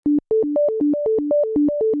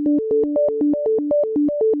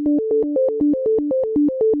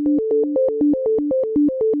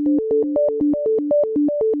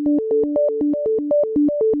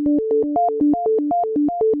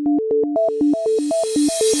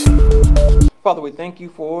Father, we thank you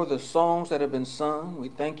for the songs that have been sung. We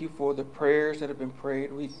thank you for the prayers that have been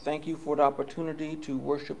prayed. We thank you for the opportunity to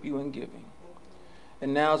worship you in giving.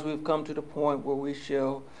 And now as we've come to the point where we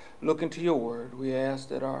shall look into your word, we ask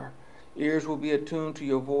that our ears will be attuned to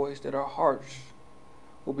your voice, that our hearts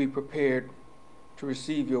will be prepared to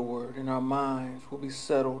receive your word, and our minds will be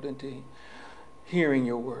settled into hearing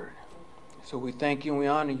your word. So we thank you and we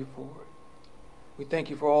honor you for it. We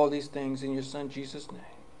thank you for all these things in your Son Jesus' name.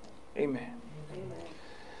 Amen. Amen.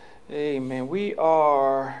 Amen. We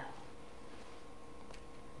are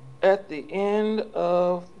at the end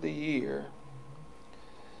of the year.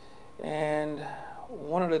 And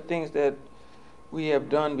one of the things that we have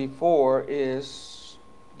done before is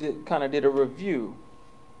did a review.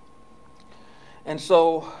 And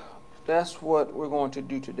so that's what we're going to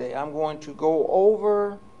do today. I'm going to go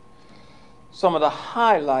over some of the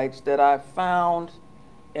highlights that I found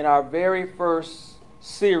in our very first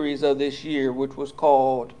series of this year, which was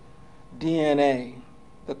called DNA,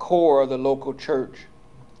 the core of the local church.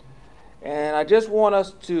 And I just want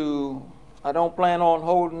us to, I don't plan on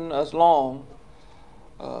holding us long,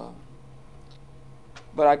 but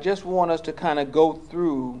I just want us to kind of go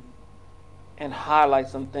through and highlight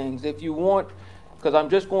some things. If you want, because I'm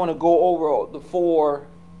just going to go over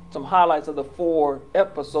some highlights of the 4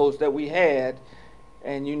 episodes that we had,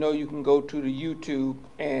 and you can go to the YouTube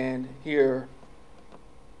and hear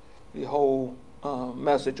the whole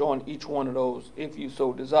message on each one of those if you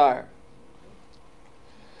so desire.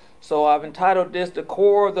 So I've entitled this The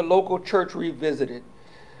Core of the Local Church Revisited.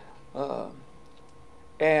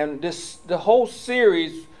 And the whole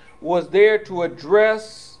series was there to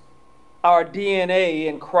address our DNA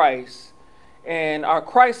in Christ. And our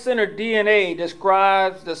Christ-centered DNA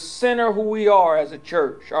describes the center who we are as a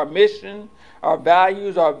church. Our mission, our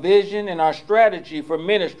values, our vision, and our strategy for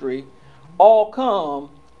ministry all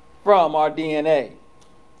come from our DNA.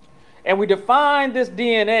 And we define this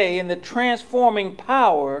DNA in the transforming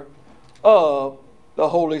power of the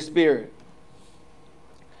Holy Spirit.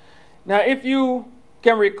 Now, if you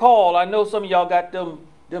can recall, I know some of y'all got them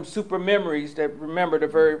super memories that remember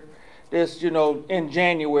in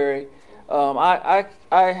January. I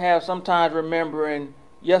have sometimes remembering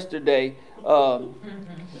yesterday,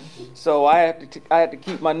 so I had to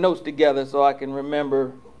keep my notes together so I can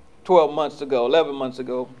remember 11 months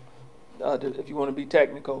ago, if you want to be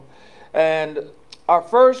technical. And our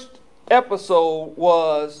first episode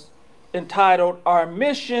was entitled, Our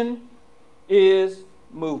Mission is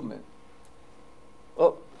Movement.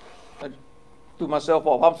 Oh, I threw myself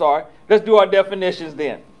off. I'm sorry. Let's do our definitions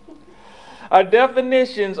then. Our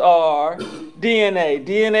definitions are DNA.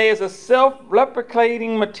 DNA is a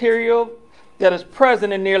self-replicating material that is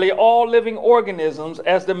present in nearly all living organisms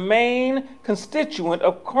as the main constituent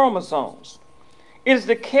of chromosomes. It is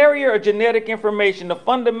the carrier of genetic information, the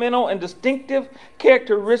fundamental and distinctive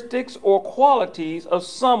characteristics or qualities of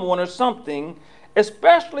someone or something,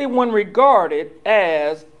 especially when regarded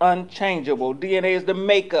as unchangeable. DNA is the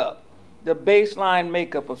makeup, the baseline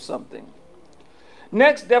makeup of something.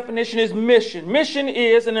 Next definition is mission. Mission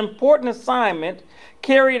is an important assignment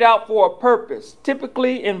carried out for a purpose,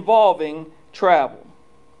 typically involving travel.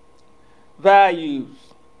 Values.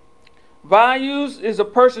 Values is a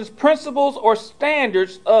person's principles or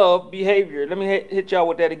standards of behavior. Let me hit y'all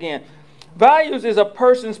with that again. Values is a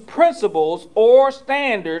person's principles or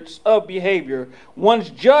standards of behavior,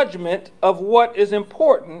 one's judgment of what is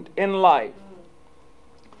important in life.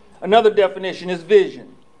 Another definition is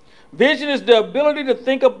vision. Vision is the ability to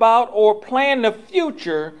think about or plan the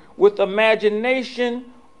future with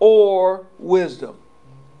imagination or wisdom.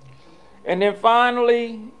 And then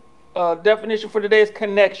finally, definition for today is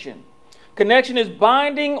connection. Connection is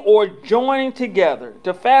binding or joining together,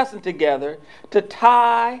 to fasten together, to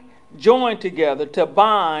tie, join together, to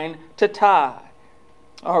bind, to tie.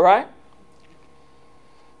 All right?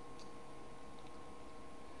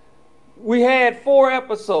 We had 4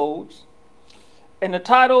 episodes, and the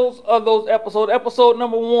titles of those episodes, episode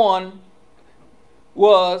number 1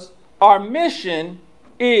 was Our Mission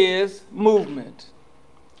is Movement.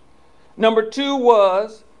 Number 2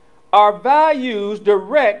 was Our Values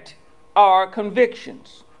Direct Our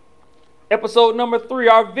Convictions. Episode number 3,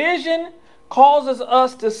 Our Vision Causes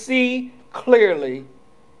Us to See Clearly.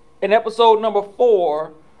 And episode number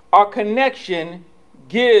 4, Our Connection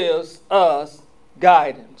Gives Us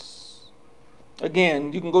Guidance.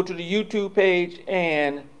 Again, you can go to the YouTube page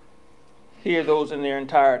and hear those in their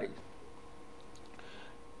entirety.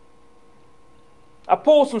 I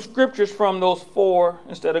pulled some scriptures from those 4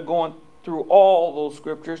 instead of going through all those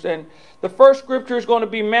scriptures. And the first scripture is going to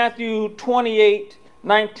be Matthew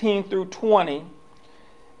 28:19 through 20.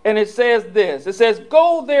 And it says this. It says,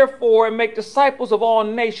 "Go therefore and make disciples of all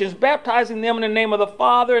nations, baptizing them in the name of the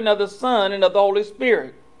Father and of the Son and of the Holy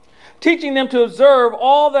Spirit, teaching them to observe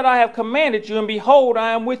all that I have commanded you. And behold,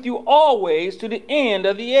 I am with you always to the end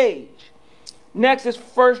of the age." Next is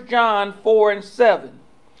 1 John 4:7.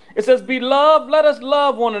 It says, "Beloved, let us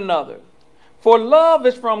love one another. For love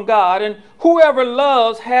is from God, and whoever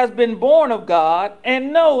loves has been born of God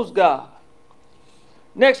and knows God."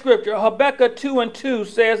 Next scripture, Habakkuk 2:2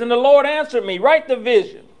 says, "And the Lord answered me, write the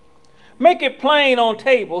vision, make it plain on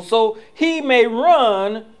tables, so he may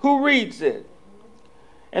run who reads it."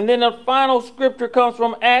 And then the final scripture comes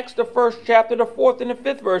from Acts, the 1st chapter, the 4th and the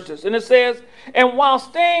 5th verses. And it says, "And while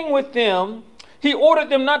staying with them, he ordered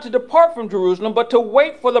them not to depart from Jerusalem, but to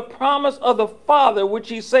wait for the promise of the Father, which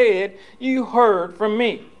he said, you heard from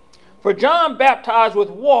me. For John baptized with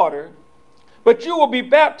water, but you will be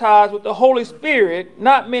baptized with the Holy Spirit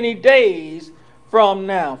not many days from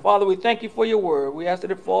now." Father, we thank you for your word. We ask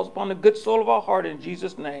that it falls upon the good soul of our heart in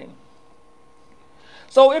Jesus' name.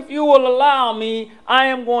 So if you will allow me, I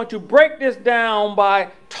am going to break this down by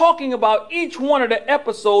talking about each one of the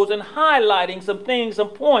episodes and highlighting some things, some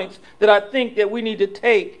points that I think that we need to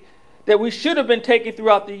take, that we should have been taking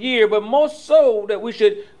throughout the year, but most so that we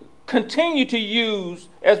should continue to use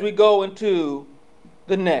as we go into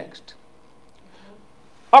the next.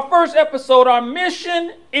 Our first episode, our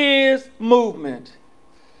mission is movement.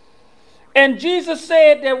 And Jesus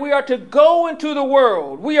said that we are to go into the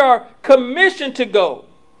world. We are commissioned to go.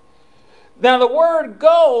 Now, the word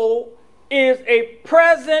go is a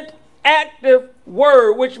present active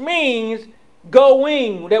word, which means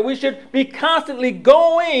going, that we should be constantly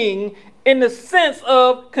going in the sense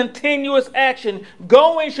of continuous action.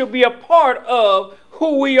 Going should be a part of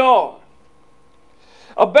who we are.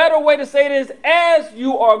 A better way to say it is, as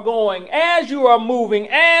you are going, as you are moving,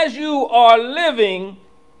 as you are living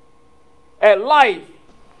at life,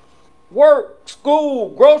 work, school,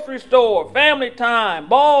 grocery store, family time,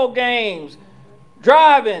 ball games,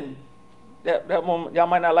 driving. That one, y'all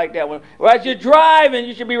might not like that one. Well, as you're driving,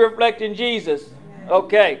 you should be reflecting Jesus.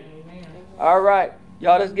 Okay. All right.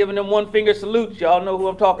 Y'all just giving them one finger salutes. Y'all know who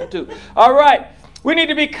I'm talking to. All right. We need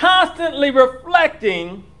to be constantly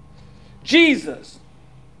reflecting Jesus.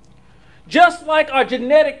 Just like our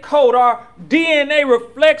genetic code, our DNA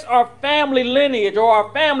reflects our family lineage or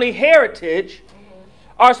our family heritage,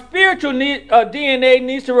 our spiritual DNA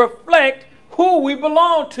needs to reflect who we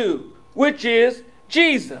belong to, which is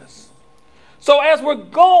Jesus. So as we're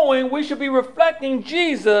going, we should be reflecting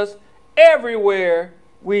Jesus everywhere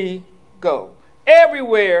we go.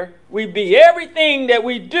 Everywhere we be. Everything that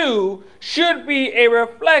we do should be a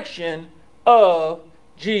reflection of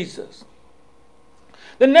Jesus.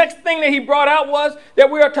 The next thing that he brought out was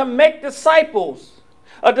that we are to make disciples.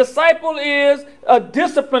 A disciple is a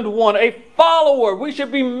disciplined one, a follower. We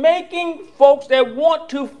should be making folks that want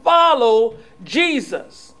to follow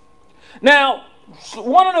Jesus. Now,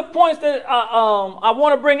 one of the points that I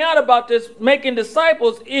want to bring out about this making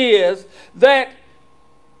disciples is that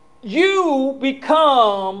you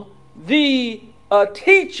become the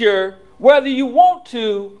teacher whether you want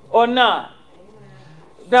to or not.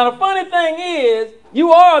 Now, the funny thing is,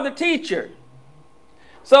 you are the teacher.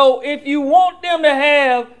 So if you want them to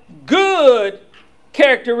have good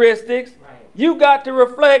characteristics, you got to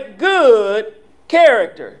reflect good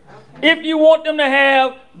character. If you want them to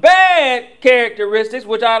have bad characteristics,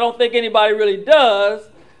 which I don't think anybody really does,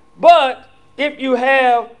 but if you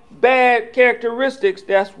have bad characteristics,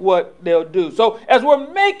 that's what they'll do. So as we're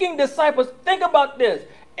making disciples, think about this.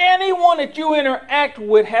 Anyone that you interact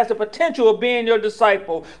with has the potential of being your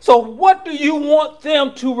disciple. So what do you want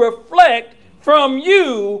them to reflect from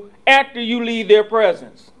you after you leave their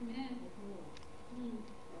presence?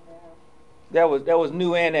 That was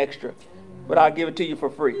new and extra, but I'll give it to you for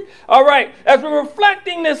free. All right, as we're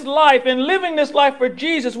reflecting this life and living this life for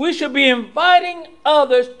Jesus, we should be inviting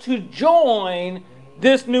others to join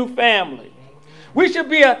this new family. We should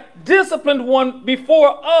be a disciplined one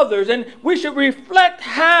before others, and we should reflect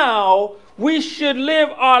how we should live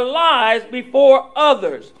our lives before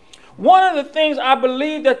others. One of the things I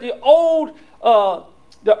believe that the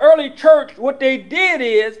early church, what they did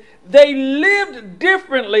is they lived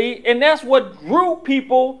differently, and that's what drew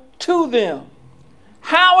people to them.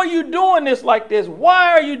 How are you doing this like this?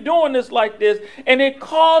 Why are you doing this like this? And it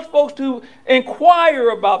caused folks to inquire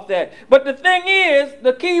about that. But the thing is,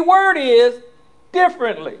 the key word is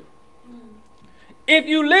differently. If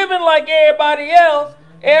you living like everybody else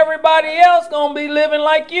gonna be living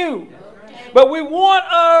like you. But we want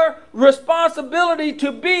our responsibility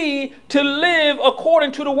to be to live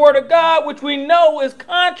according to the Word of God, which we know is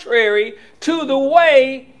contrary to the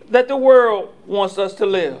way that the world wants us to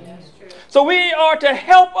live. So we are to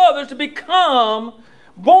help others to become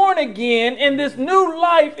born again in this new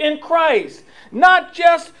life in Christ. Not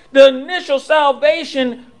just the initial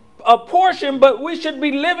salvation portion, but we should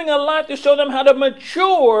be living a life to show them how to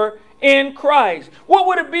mature in Christ. What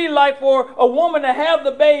would it be like for a woman to have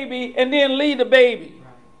the baby and then leave the baby?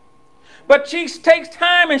 But she takes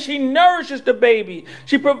time and she nourishes the baby.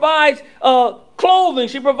 She provides clothing.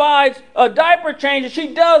 She provides diaper changes.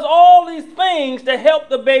 She does all these things to help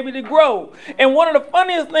the baby to grow. And one of the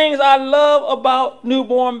funniest things I love about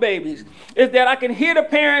newborn babies is that I can hear the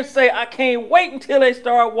parents say, I can't wait until they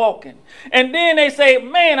start walking. And then they say,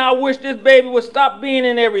 man, I wish this baby would stop being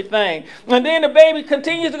in everything. And then the baby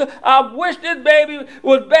continues to go, I wish this baby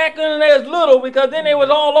was back in there as little, because then they was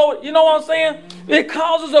all over. You know what I'm saying? It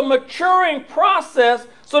causes a maturing process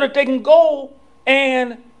so that they can go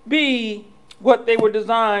and be what they were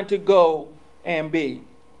designed to go and be.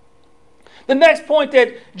 The next point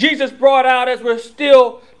that Jesus brought out as we're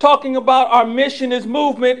still talking about our mission, his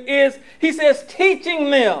movement, is he says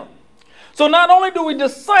teaching them. So not only do we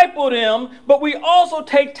disciple them, but we also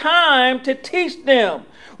take time to teach them.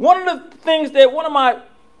 One of my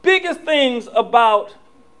biggest things about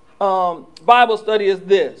Bible study is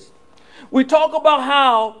this. We talk about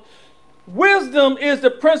how wisdom is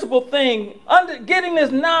the principal thing. Getting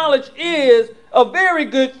this knowledge is a very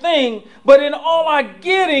good thing, but in all our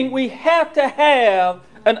getting, we have to have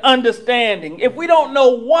an understanding. If we don't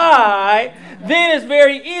know why, then it's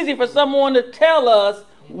very easy for someone to tell us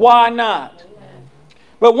why not.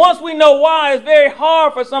 But once we know why, it's very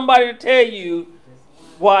hard for somebody to tell you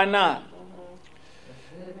why not.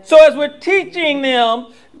 So as we're teaching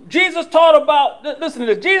them, Jesus taught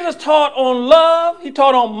Jesus taught on love, he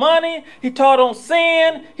taught on money, he taught on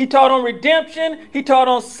sin, he taught on redemption, he taught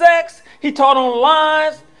on sex, he taught on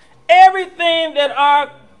lies, everything that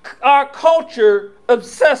our culture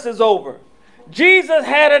obsesses over. Jesus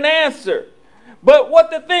had an answer. But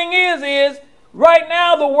what the thing is right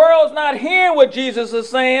now the world's not hearing what Jesus is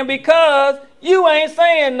saying because you ain't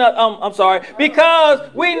saying nothing.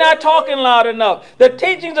 Because we're not talking loud enough. The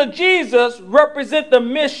teachings of Jesus represent the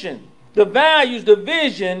mission, the values, the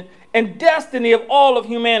vision, and destiny of all of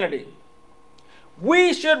humanity.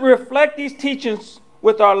 We should reflect these teachings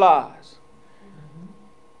with our lives.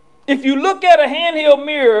 If you look at a handheld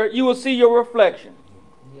mirror, you will see your reflection.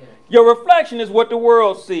 Your reflection is what the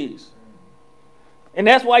world sees. And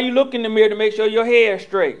that's why you look in the mirror, to make sure your hair is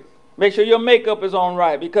straight. Make sure your makeup is on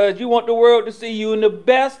right, because you want the world to see you in the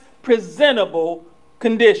best presentable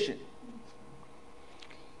condition.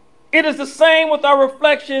 It is the same with our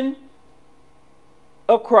reflection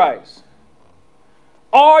of Christ.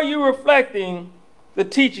 Are you reflecting the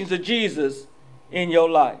teachings of Jesus in your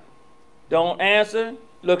life? Don't answer.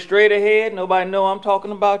 Look straight ahead. Nobody know I'm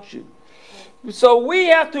talking about you. So we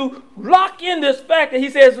have to lock in this fact that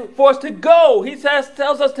he says for us to go. He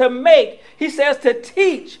tells us to make. He says to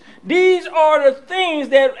teach. These are the things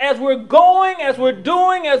that as we're going, as we're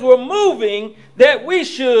doing, as we're moving, that we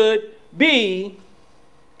should be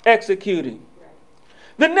executing.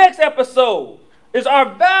 The next episode is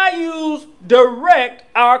our values direct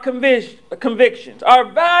our convictions. Our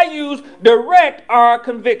values direct our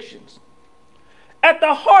convictions. At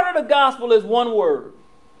the heart of the gospel is one word.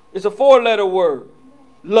 It's a 4-letter word.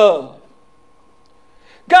 Love.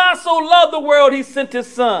 God so loved the world, he sent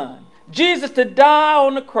his son, Jesus, to die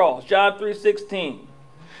on the cross. John 3:16.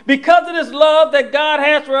 Because of this love that God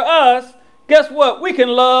has for us, guess what? We can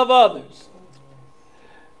love others.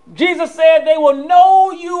 Jesus said, they will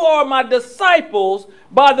know you are my disciples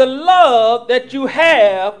by the love that you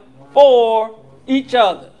have for each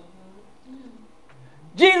other.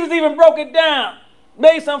 Jesus even broke it down.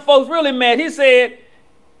 Made some folks really mad. He said,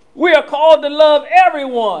 we are called to love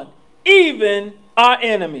everyone, even our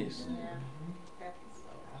enemies.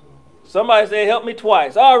 Somebody said, help me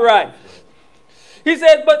twice. All right. He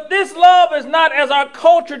said, but this love is not as our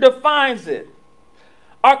culture defines it.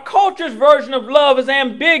 Our culture's version of love is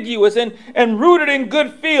ambiguous and rooted in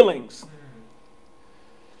good feelings.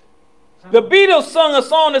 The Beatles sung a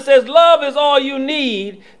song that says, love is all you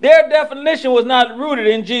need. Their definition was not rooted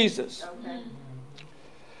in Jesus. Okay.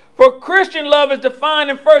 For Christian love is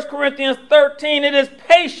defined in 1 Corinthians 13. It is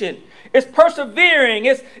patient. It's persevering.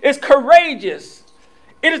 It's courageous.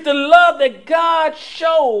 It is the love that God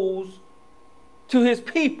shows to his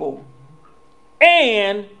people.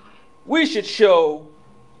 And we should show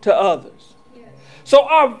to others. So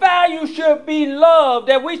our value should be love,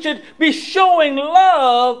 that we should be showing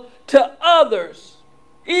love to others,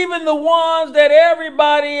 even the ones that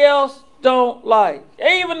everybody else don't like,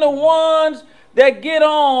 even the ones that get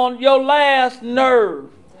on your last nerve,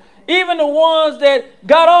 even the ones that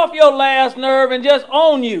got off your last nerve and just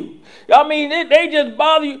own you. I mean, they just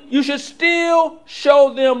bother you. You should still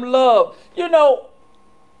show them love. You know,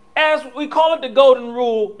 as we call it the golden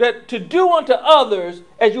rule, that to do unto others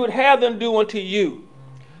as you would have them do unto you.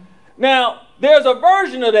 Now, there's a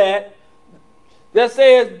version of that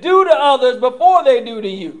says do to others before they do to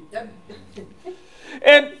you.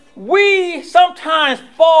 And we sometimes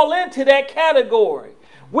fall into that category.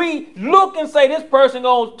 We look and say, this person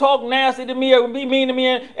going to talk nasty to me or be mean to me,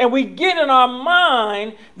 and we get in our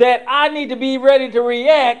mind that I need to be ready to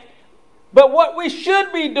react. But what we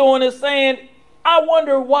should be doing is saying, I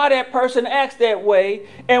wonder why that person acts that way,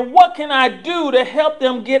 and what can I do to help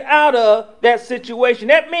them get out of that situation?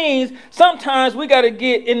 That means sometimes we got to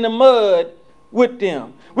get in the mud with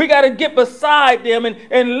them. We got to get beside them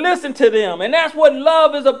and listen to them. And that's what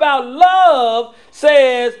love is about. Love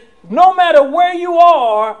says, no matter where you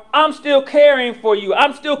are, I'm still caring for you.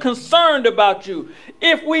 I'm still concerned about you.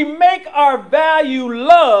 If we make our value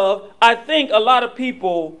love, I think a lot of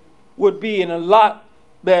people would be in a lot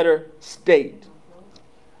better state.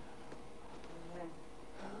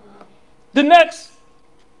 The next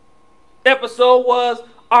episode was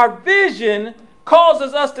our vision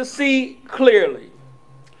causes us to see clearly.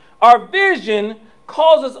 Our vision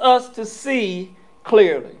causes us to see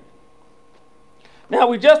clearly. Now,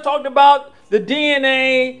 we just talked about the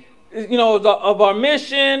DNA, of our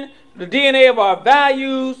mission, the DNA of our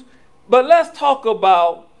values, but let's talk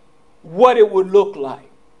about what it would look like.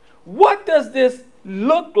 What does this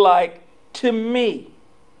look like to me?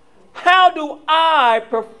 How do I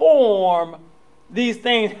perform these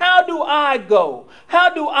things? How do I go?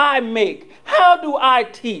 How do I make? How do I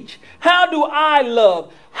teach? How do I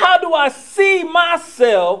love? How do I see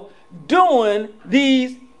myself doing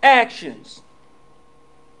these actions?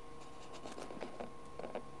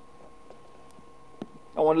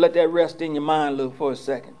 I want to let that rest in your mind a little for a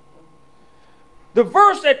second. The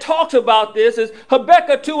verse that talks about this is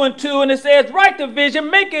Habakkuk 2:2, and it says, write the vision,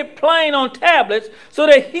 make it plain on tablets, so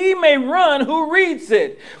that he may run who reads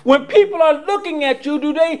it. When people are looking at you,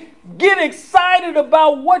 do they get excited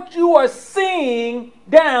about what you are seeing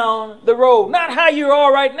down the road? Not how you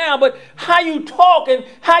are right now, but how you talk and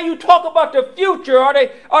how you talk about the future.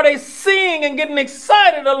 Are they seeing and getting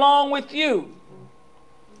excited along with you?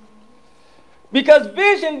 Because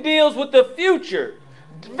vision deals with the future.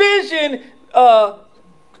 Vision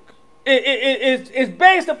is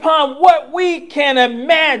based upon what we can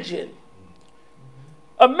imagine.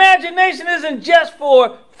 Imagination isn't just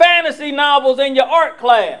for fantasy novels in your art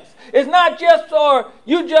class. It's not just for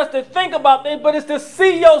you just to think about things, but it's to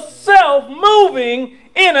see yourself moving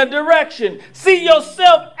in a direction. See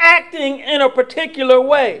yourself acting in a particular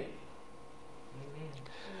way.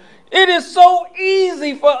 It is so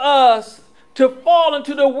easy for us to fall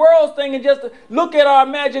into the world's thing and just look at our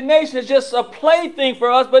imagination as just a plaything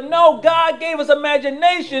for us. But no, God gave us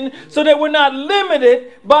imagination so that we're not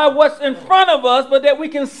limited by what's in front of us, but that we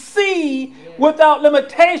can see without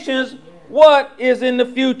limitations what is in the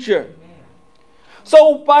future.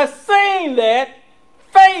 So by saying that,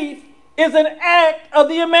 faith is an act of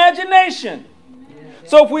the imagination.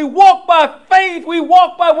 So if we walk by faith, we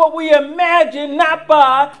walk by what we imagine, not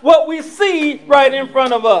by what we see right in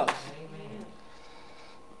front of us.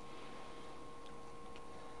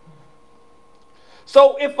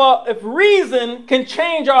 So if reason can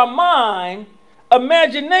change our mind,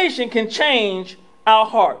 imagination can change our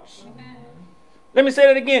hearts. Amen. Let me say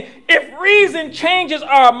that again. If reason changes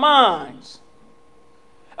our minds,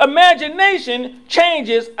 imagination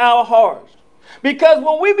changes our hearts. Because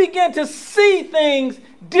when we begin to see things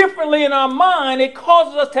differently in our mind, it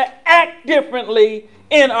causes us to act differently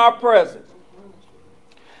in our present.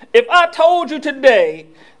 If I told you today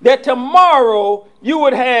that tomorrow you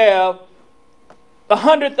would have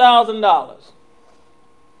 $100,000,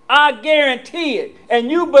 I guarantee it, and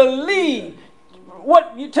you believe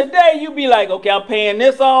today you be like, okay, I'm paying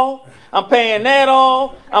this off, I'm paying that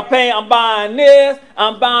off, I'm buying this,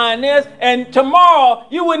 I'm buying this, and tomorrow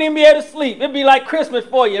you wouldn't even be able to sleep. It'd be like Christmas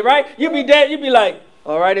for you, right? You'd be like,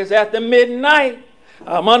 all right, it's after midnight.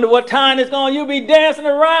 I wonder what time it's going. You'll be dancing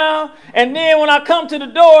around, and then when I come to the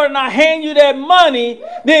door and I hand you that money,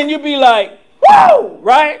 then you'll be like, whoa,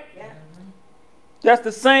 right? That's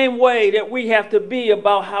the same way that we have to be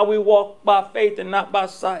about how we walk by faith and not by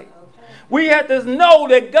sight. Okay. We have to know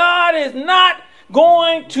that God is not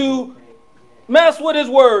going to mess with his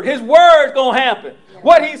word. His word's going to happen. Yeah.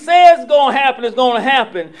 What he says is going to happen is going to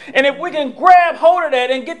happen. And if we can grab hold of that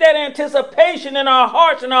and get that anticipation in our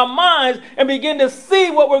hearts and our minds and begin to see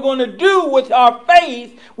what we're going to do with our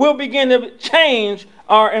faith, we'll begin to change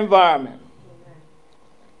our environment.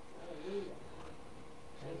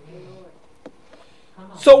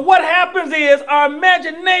 So what happens is our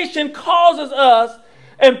imagination causes us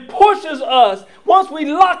and pushes us. Once we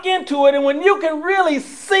lock into it, and when you can really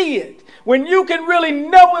see it, when you can really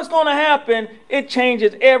know what's going to happen, it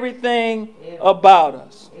changes everything about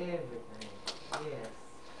us.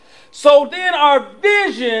 So then our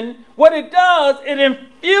vision, what it does, it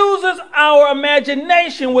infuses our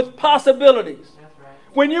imagination with possibilities.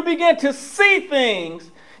 When you begin to see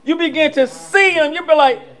things, you begin to see them, you'll be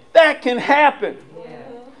like, that can happen.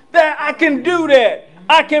 That I can do that.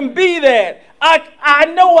 I can be that. I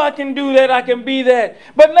know I can do that. I can be that.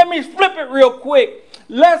 But let me flip it real quick.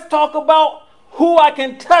 Let's talk about who I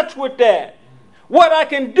can touch with that. What I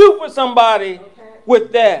can do for somebody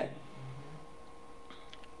with that.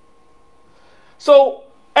 So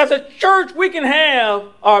as a church, we can have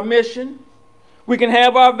our mission. We can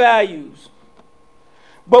have our values.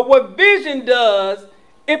 But what vision does,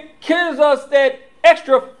 it gives us that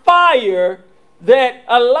extra fire that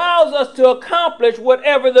allows us to accomplish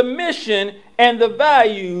whatever the mission and the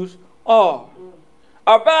values are.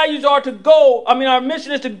 Our values are to go, our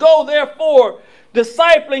mission is to go, therefore,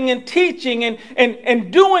 discipling and teaching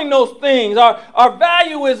and doing those things. Our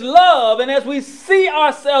value is love. And as we see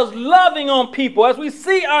ourselves loving on people, as we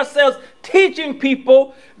see ourselves teaching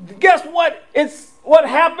people, guess what? What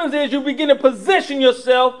happens is you begin to position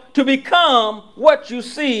yourself to become what you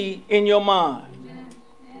see in your mind.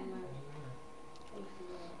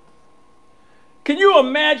 Can you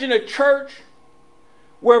imagine a church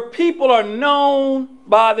where people are known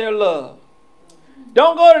by their love?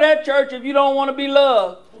 Don't go to that church if you don't want to be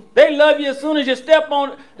loved. They love you as soon as you step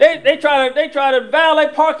on. They try to valet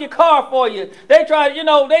park your car for you. They try,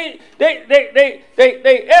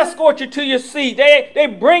 they escort you to your seat. They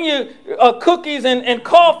bring you cookies and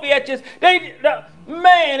coffee at you.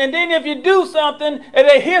 And then if you do something and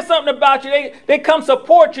they hear something about you, they come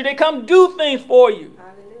support you. They come do things for you.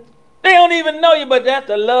 They don't even know you, but that's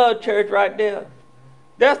the love church right there.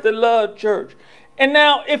 That's the love church. And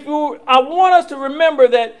now, I want us to remember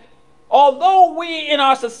that although we in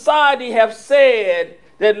our society have said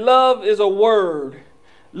that love is a word,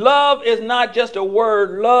 love is not just a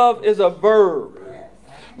word, love is a verb.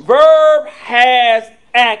 Verb has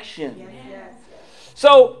action.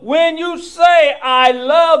 So when you say, I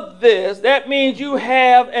love this, that means you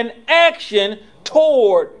have an action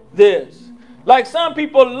toward this. Like some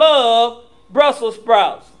people love Brussels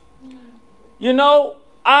sprouts.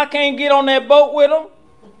 I can't get on that boat with them,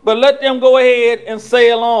 but let them go ahead and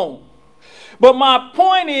sail on. But my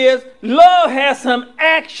point is, love has some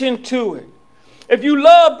action to it. If you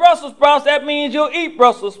love Brussels sprouts, that means you'll eat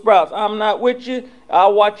Brussels sprouts. I'm not with you.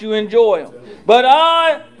 I'll watch you enjoy them. But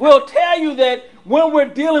I will tell you that when we're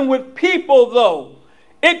dealing with people, though,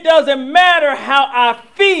 it doesn't matter how I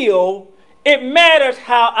feel. It matters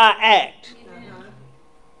how I act.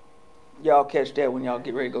 Y'all catch that when y'all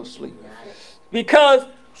get ready to go sleep. Because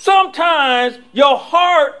sometimes your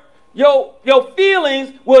heart, your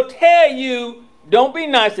feelings will tell you, don't be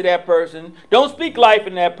nice to that person. Don't speak life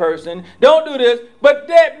in that person. Don't do this. But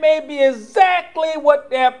that may be exactly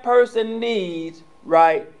what that person needs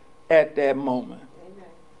right at that moment.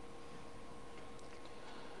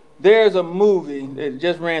 There's a movie that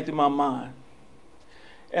just ran through my mind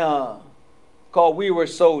called We Were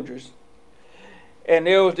Soldiers. And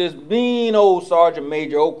there was this mean old sergeant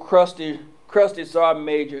major, old crusty sergeant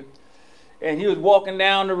major. And he was walking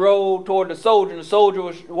down the road toward the soldier. And the soldier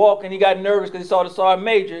was walking. He got nervous because he saw the sergeant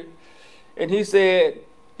major. And he said,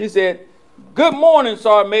 good morning,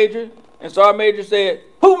 sergeant major. And sergeant major said,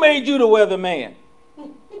 who made you the weatherman?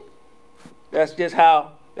 That's just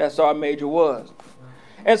how that sergeant major was.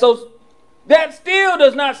 And so that still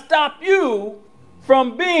does not stop you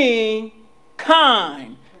from being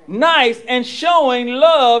kind, nice, and showing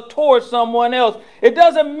love towards someone else. It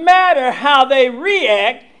doesn't matter how they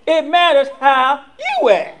react. It matters how you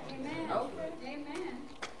act. Amen. Okay. Amen.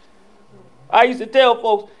 I used to tell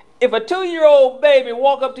folks, if a 2-year-old baby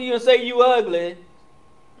walk up to you and say you ugly,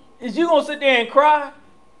 is you going to sit there and cry?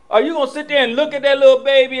 Are you going to sit there and look at that little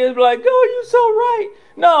baby and be like, oh, you so right?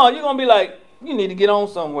 No, you're going to be like, you need to get on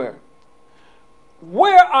somewhere.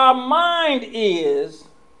 Where our mind is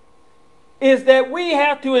that we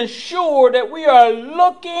have to ensure that we are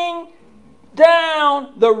looking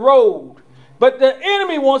down the road. But the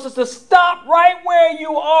enemy wants us to stop right where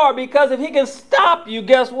you are, because if he can stop you,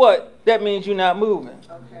 guess what? That means you're not moving.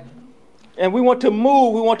 Okay. And we want to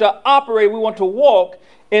move, we want to operate, we want to walk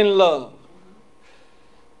in love.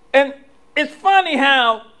 And it's funny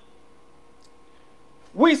how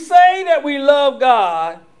we say that we love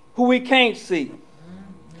God who we can't see.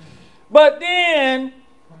 But then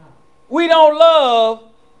we don't love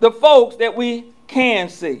the folks that we can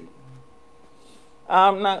see.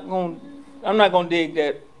 I'm not going to dig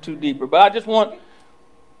that too deeper, but I just want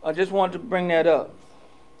to bring that up.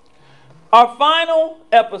 Our final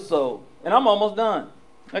episode, and I'm almost done.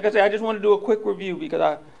 Like I said, I just want to do a quick review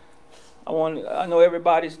because I know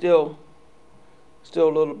everybody's still a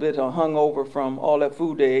little bit hungover from all that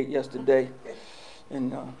food they ate yesterday,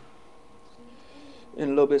 and a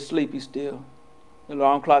little bit sleepy still. The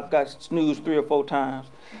alarm clock got snoozed 3 or 4 times.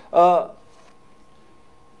 But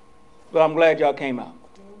I'm glad y'all came out.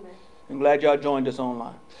 I'm glad y'all joined us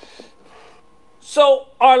online. So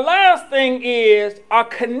our last thing is our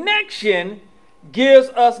connection gives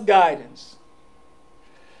us guidance.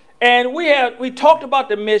 And we talked about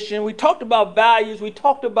the mission, we talked about values, we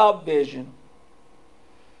talked about vision.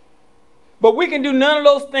 But we can do none of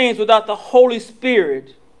those things without the Holy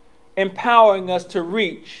Spirit empowering us to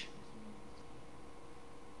reach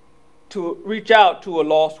out to a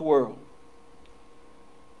lost world.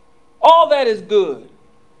 All that is good.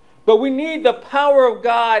 But we need the power of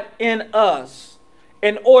God in us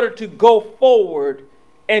in order to go forward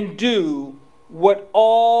and do what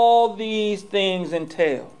all these things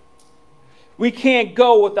entail. We can't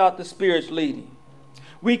go without the Spirit's leading.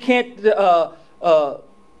 We can't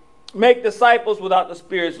make disciples without the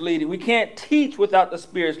Spirit's leading. We can't teach without the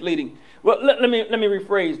Spirit's leading. Well, let me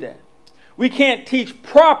rephrase that. We can't teach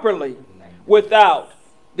properly without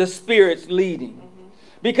the Spirit's leading.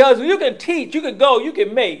 Because you can teach, you can go, you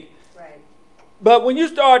can make. Right. But when you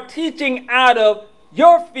start teaching out of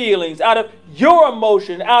your feelings, out of your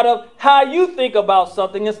emotion, out of how you think about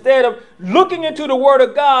something, instead of looking into the Word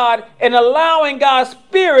of God and allowing God's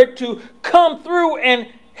Spirit to come through and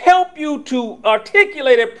help you to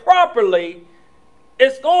articulate it properly,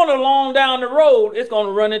 it's going along down the road, it's going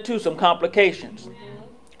to run into some complications.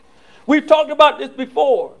 We've talked about this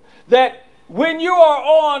before, that when you are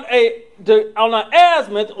on an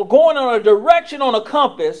azimuth or going on a direction on a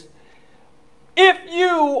compass, if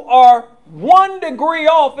you are 1 degree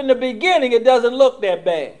off in the beginning, it doesn't look that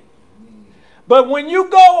bad. But when you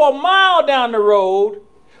go a mile down the road,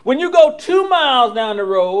 when you go 2 miles down the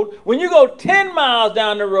road, when you go 10 miles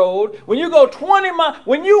down the road, when you go 20 miles,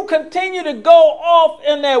 when you continue to go off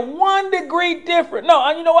in that 1 degree difference, no,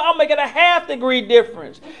 you know what, I'll make it a ½ degree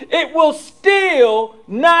difference. It will still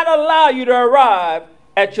not allow you to arrive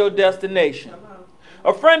at your destination.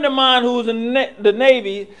 A friend of mine who's in the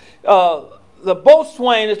Navy, the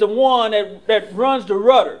boatswain is the one that runs the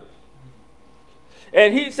rudder.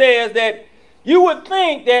 And he says that you would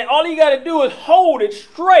think that all you got to do is hold it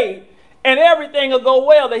straight and everything will go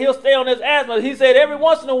well, that he'll stay on his azimuth. He said every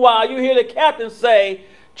once in a while you hear the captain say,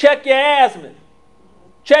 check your azimuth.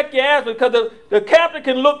 Check your azimuth, because the captain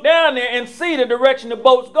can look down there and see the direction the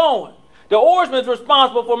boat's going. The oarsman's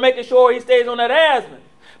responsible for making sure he stays on that azimuth.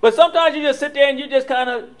 But sometimes you just sit there and you just kind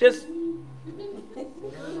of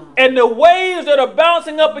and the waves that are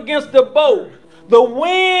bouncing up against the boat, the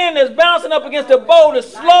wind is bouncing up against the boat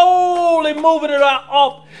is slowly moving it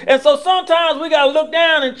off. And so sometimes we got to look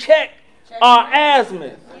down and check our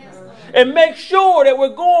azimuth and make sure that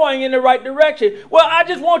we're going in the right direction. Well, I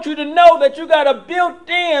just want you to know that you got a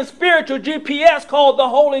built-in spiritual GPS called the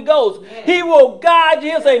Holy Ghost. He will guide you.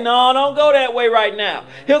 He'll say, no, don't go that way right now.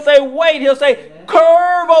 He'll say, wait. He'll say,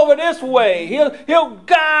 curve over this way. He'll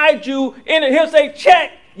guide you in it. He'll say,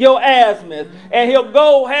 check your azimuth, and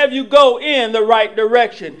he'll have you go in the right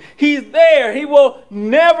direction. He's there. He will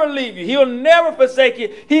never leave you. He'll never forsake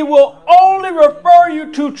you. He will only refer you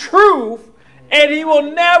to truth, and he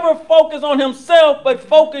will never focus on himself, but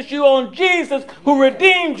focus you on Jesus, who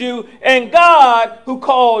redeemed you, and God, who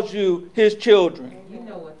calls you his children.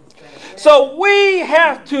 So we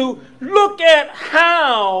have to look at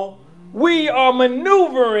how we are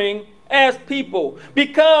maneuvering as people,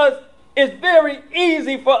 because it's very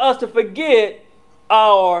easy for us to forget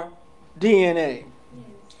our DNA.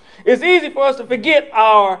 It's easy for us to forget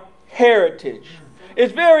our heritage.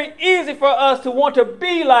 It's very easy for us to want to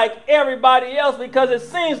be like everybody else because it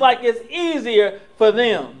seems like it's easier for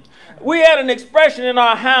them. We had an expression in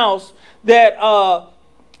our house that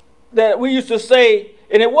we used to say,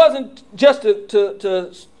 and it wasn't just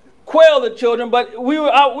to quell the children, but we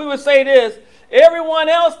would say this: everyone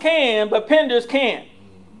else can, but Penders can't.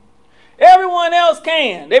 Everyone else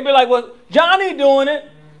can. They'd be like, well, Johnny doing it.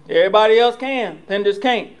 Everybody else can. Penders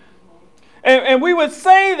can't. And we would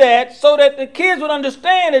say that so that the kids would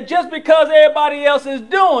understand that just because everybody else is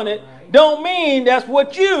doing it, don't mean that's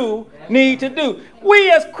what you need to do.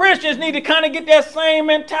 We as Christians need to kind of get that same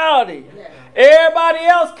mentality. Everybody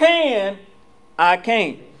else can, I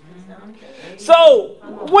can't. So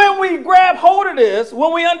when we grab hold of this,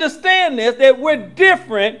 when we understand this, that we're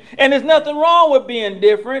different and there's nothing wrong with being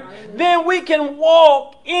different, then we can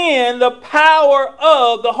walk in the power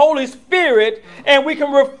of the Holy Spirit and we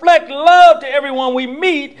can reflect love to everyone we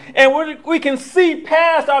meet, and we can see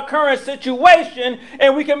past our current situation,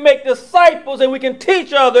 and we can make disciples, and we can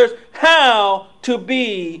teach others how to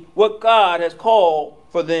be what God has called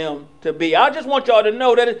for them to be. I just want y'all to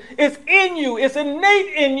know that it's in you. It's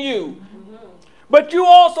innate in you. But you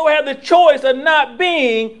also have the choice of not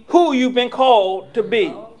being who you've been called to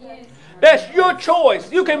be. That's your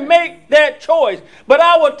choice. You can make that choice. But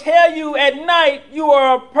I will tell you, at night, you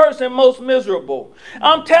are a person most miserable.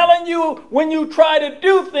 I'm telling you, when you try to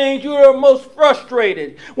do things, you are most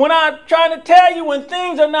frustrated. When I'm trying to tell you, when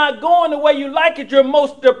things are not going the way you like it, you're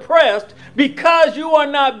most depressed because you are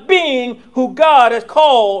not being who God has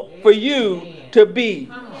called for you to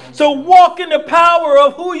be. So walk in the power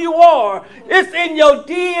of who you are. It's in your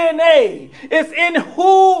DNA. It's in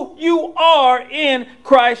who you are in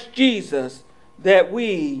Christ Jesus that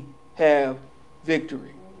we have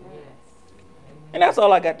victory. And that's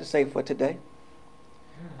all I got to say for today.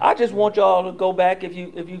 I just want y'all to go back, if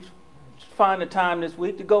you find the time this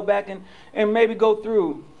week, to go back and maybe go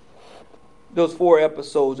through those 4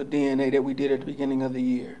 episodes of DNA that we did at the beginning of the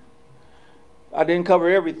year. I didn't cover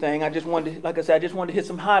everything. I just wanted to hit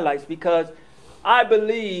some highlights, because I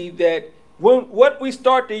believe that what we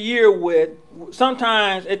start the year with,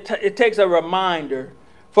 sometimes it takes a reminder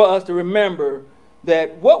for us to remember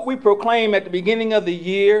that what we proclaim at the beginning of the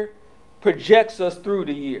year projects us through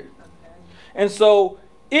the year. And so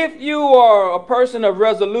if you are a person of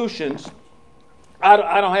resolutions,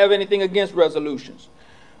 I don't have anything against resolutions,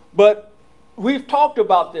 but we've talked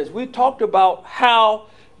about this. We've talked about how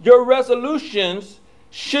your resolutions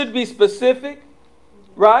should be specific,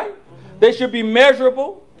 right? They should be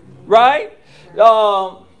measurable, right?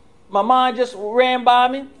 My mind just ran by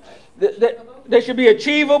me. They should be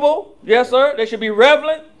achievable. Yes, sir. They should be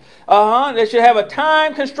relevant. They should have a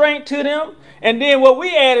time constraint to them. And then what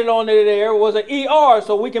we added on to there was an ER,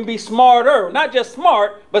 so we can be smarter. Not just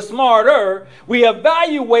smart, but smarter. We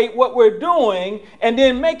evaluate what we're doing and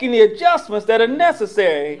then making the adjustments that are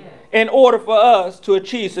necessary in order for us to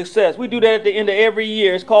achieve success. We do that at the end of every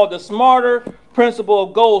year. It's called the SMARTER principle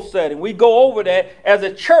of goal setting. We go over that as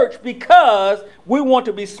a church because we want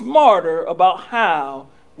to be smarter about how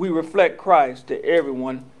we reflect Christ to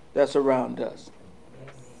everyone that's around us.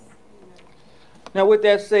 Now, with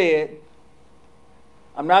that said,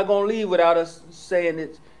 I'm not going to leave without us saying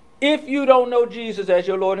this. If you don't know Jesus as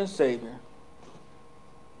your Lord and Savior,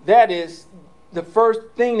 that is the first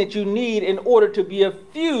thing that you need in order to be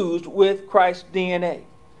infused with Christ's DNA.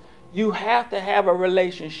 You have to have a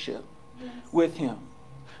relationship with Him.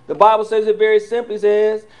 The Bible says it very simply,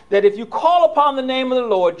 says that if you call upon the name of the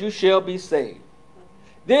Lord, you shall be saved.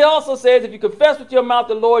 Then it also says if you confess with your mouth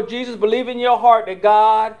the Lord Jesus, believe in your heart that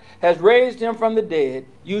God has raised Him from the dead,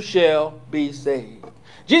 you shall be saved.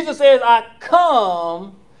 Jesus says, I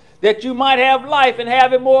come that you might have life and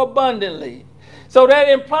have it more abundantly. So that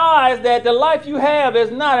implies that the life you have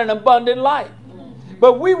is not an abundant life.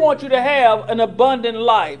 But we want you to have an abundant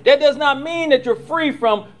life. That does not mean that you're free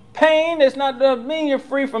from pain. It doesn't mean you're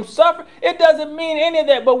free from suffering. It doesn't mean any of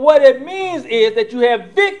that. But what it means is that you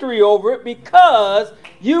have victory over it because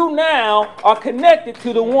you now are connected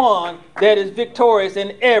to the one that is victorious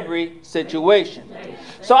in every situation.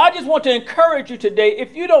 So I just want to encourage you today,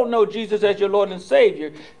 if you don't know Jesus as your Lord and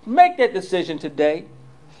Savior, make that decision today.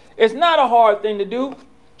 It's not a hard thing to do.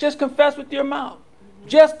 Just confess with your mouth.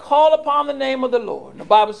 Just call upon the name of the Lord. The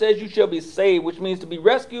Bible says you shall be saved, which means to be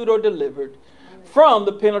rescued or delivered from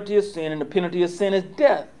the penalty of sin. And the penalty of sin is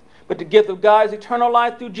death. But the gift of God is eternal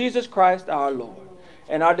life through Jesus Christ our Lord.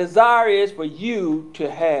 And our desire is for you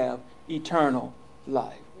to have eternal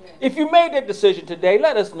life. If you made that decision today,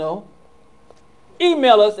 let us know.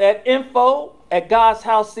 Email us at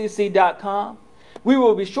info@godshousecc.com. We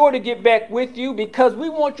will be sure to get back with you because we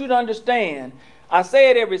want you to understand. I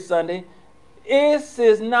say it every Sunday. This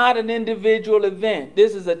is not an individual event.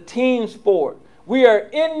 This is a team sport. We are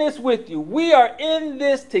in this with you. We are in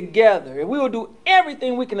this together. And we will do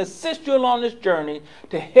everything we can assist you along this journey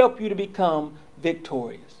to help you to become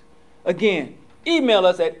victorious. Again, email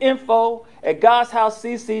us at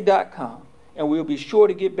info@godshousecc.com. And we'll be sure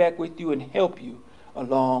to get back with you and help you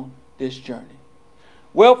along this journey.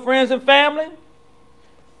 Well, friends and family,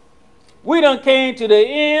 We done came to the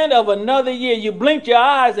end of another year. You blinked your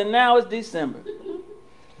eyes and now it's December.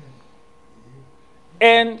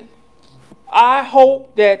 And I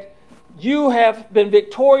hope that you have been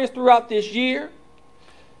victorious throughout this year.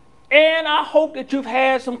 And I hope that you've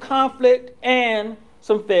had some conflict and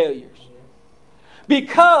some failures.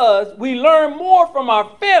 Because we learn more from our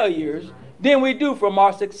failures than we do from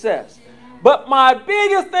our success. But my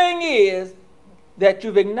biggest thing is that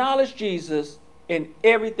you've acknowledged Jesus in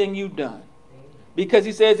everything you've done. Because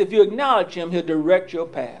he says if you acknowledge him, he'll direct your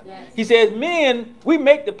path. Yes. He says, men, we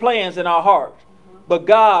make the plans in our heart, but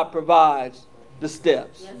God provides the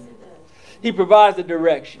steps. Yes, it does. He provides the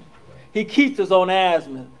direction. He keeps us on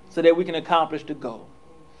azimuth so that we can accomplish the goal.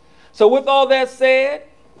 So with all that said,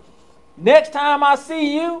 next time I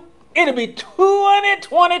see you, it'll be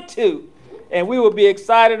 2022. And we will be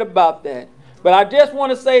excited about that. But I just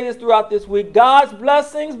want to say this throughout this week. God's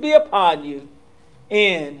blessings be upon you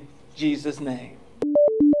in Jesus' name.